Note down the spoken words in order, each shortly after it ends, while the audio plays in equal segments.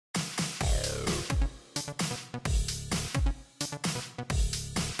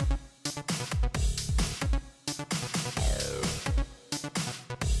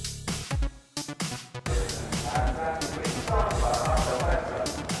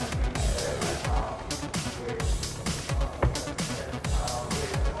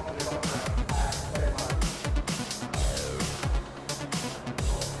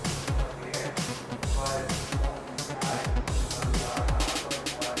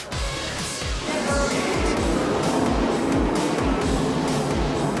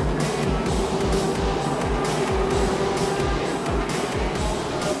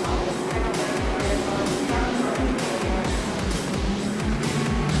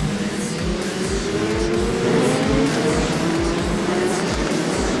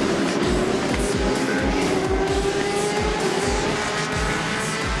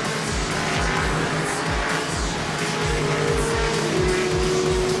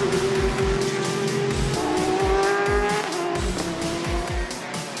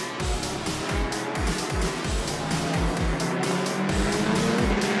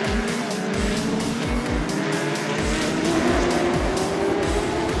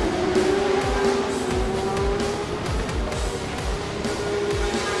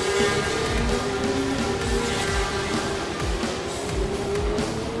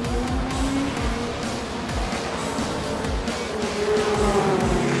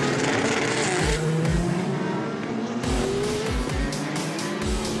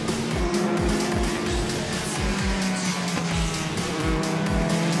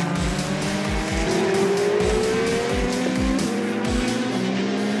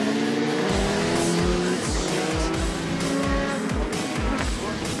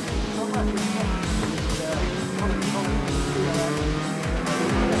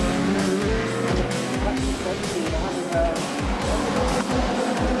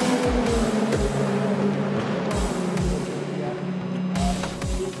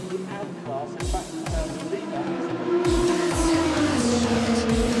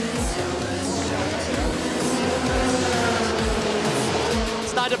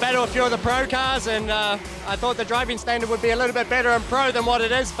Started to battle a few of the pro cars, and I thought the driving standard would be a little bit better in pro than what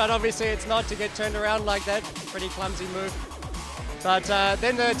it is, but obviously it's not to get turned around like that. Pretty clumsy move. But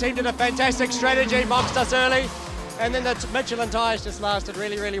then the team did a fantastic strategy, boxed us early, and then the Michelin tyres just lasted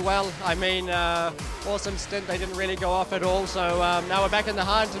really, really well. I mean, awesome stint. They didn't really go off at all, so now we're back in the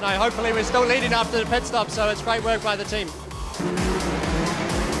hunt, and hopefully we're still leading after the pit stop, so it's great work by the team.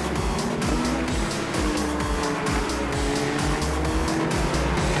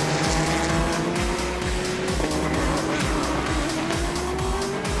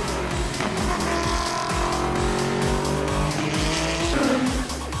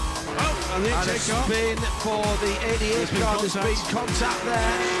 And a spin for the 88 car. There's been contact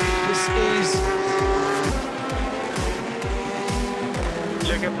there. This is...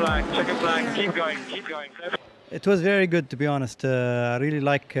 Checkered flag, keep going. It was very good, to be honest. I really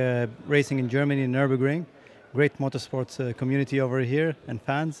like racing in Germany, in Nurburgring. Great motorsports community over here and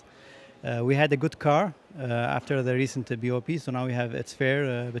fans. We had a good car after the recent BOP, so now it's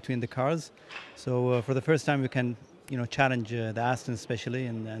fair between the cars. So for the first time we can challenge the Astons especially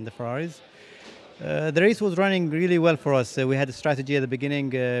and the Ferraris. The race was running really well for us. We had a strategy at the beginning.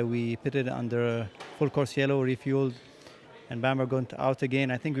 We pitted under full course yellow, refueled, and Bamber going out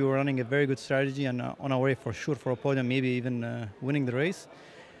again. I think we were running a very good strategy and on our way for sure for a podium, maybe even winning the race.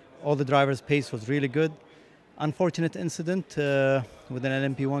 All the drivers' pace was really good. Unfortunate incident with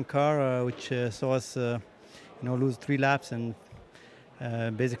an LMP1 car, which saw us lose 3 laps and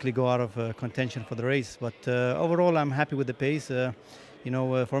basically go out of contention for the race. But overall, I'm happy with the pace.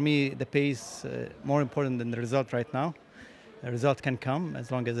 For me, the pace more important than the result right now. The result can come as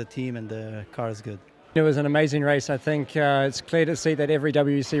long as the team and the car is good. It was an amazing race. I think it's clear to see that every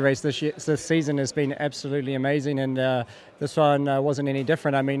WEC race this season has been absolutely amazing, and this one wasn't any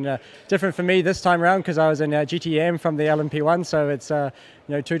different. I mean, different for me this time around because I was in GTE Am from the LMP1, so it's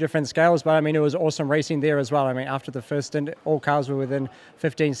 2 different scales. But I mean, it was awesome racing there as well. I mean, after the first stint, all cars were within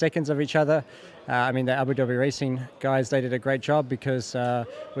 15 seconds of each other. I mean, the Abu Dhabi Racing guys, they did a great job because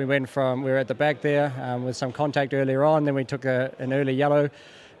we were at the back there with some contact earlier on, then we took an early yellow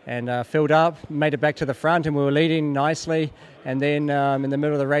and filled up, made it back to the front, and we were leading nicely. And then in the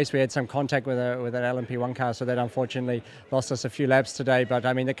middle of the race, we had some contact with an LMP1 car, so that unfortunately lost us a few laps today. But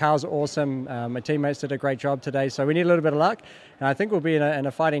I mean, the car's awesome. My teammates did a great job today, so we need a little bit of luck. And I think we'll be in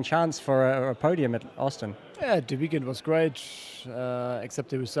a fighting chance for a podium at Austin. Yeah, the weekend was great, except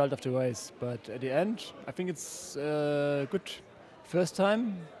the result of the race. But at the end, I think it's a good first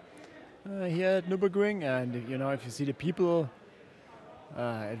time here at Nurburgring. And if you see the people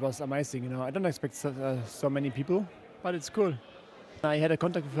It was amazing, you know. I don't expect so many people, but it's cool. I had a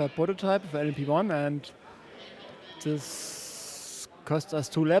contact with a prototype of LMP1, and this cost us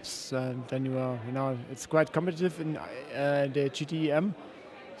 2 laps, and then it's quite competitive in the GTE Am,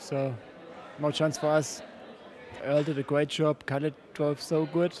 so no chance for us. Earl did a great job, Khaled drove so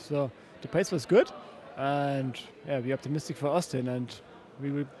good, so the pace was good, and yeah, we're optimistic for Austin, and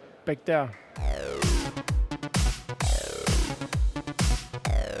we will be back there.